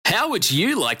How would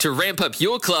you like to ramp up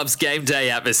your club's game day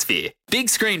atmosphere? Big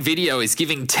Screen Video is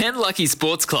giving 10 lucky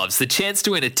sports clubs the chance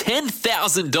to win a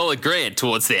 $10,000 grant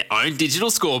towards their own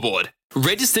digital scoreboard.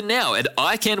 Register now at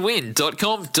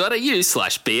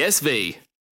iCanWin.com.au/BSV.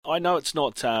 I know it's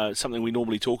not something we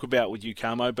normally talk about with you,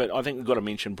 Camo, but I think we've got to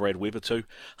mention Brad Weber too.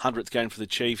 100th game for the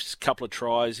Chiefs, couple of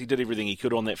tries. He did everything he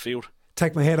could on that field.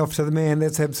 Take my hat off to the man.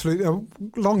 That's absolute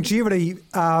longevity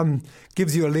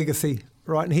gives you a legacy,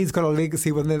 right? And he's got a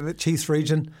legacy within the Chiefs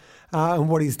region and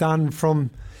what he's done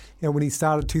from when he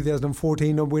started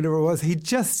 2014 or whenever it was. He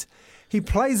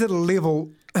plays at a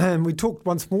level. And we talked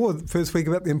once more the first week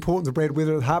about the importance of Brad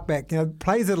Weber at halfback.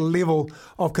 Plays at a level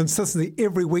of consistency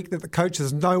every week that the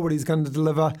coaches know what he's going to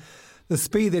deliver. The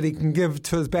speed that he can give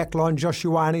to his back line, Josh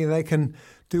Ioane, they can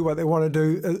do what they want to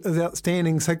do, is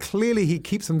outstanding. So clearly he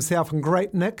keeps himself in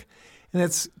great nick, and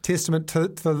that's testament to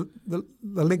the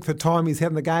length of time he's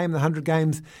had in the game, the 100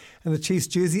 games in the Chiefs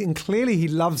jersey, and clearly he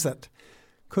loves it.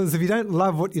 Because if you don't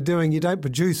love what you're doing, you don't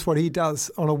produce what he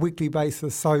does on a weekly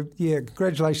basis. So,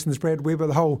 congratulations, Brad Weber,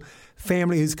 the whole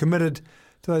family who's committed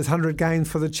to those 100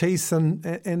 games for the Chiefs,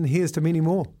 and here's to many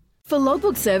more. For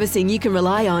logbook servicing you can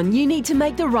rely on, you need to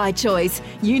make the right choice.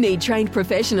 You need trained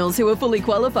professionals who are fully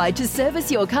qualified to service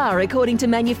your car according to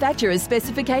manufacturer's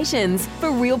specifications.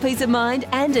 For real peace of mind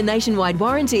and a nationwide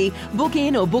warranty, book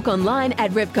in or book online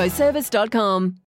at repcoservice.com.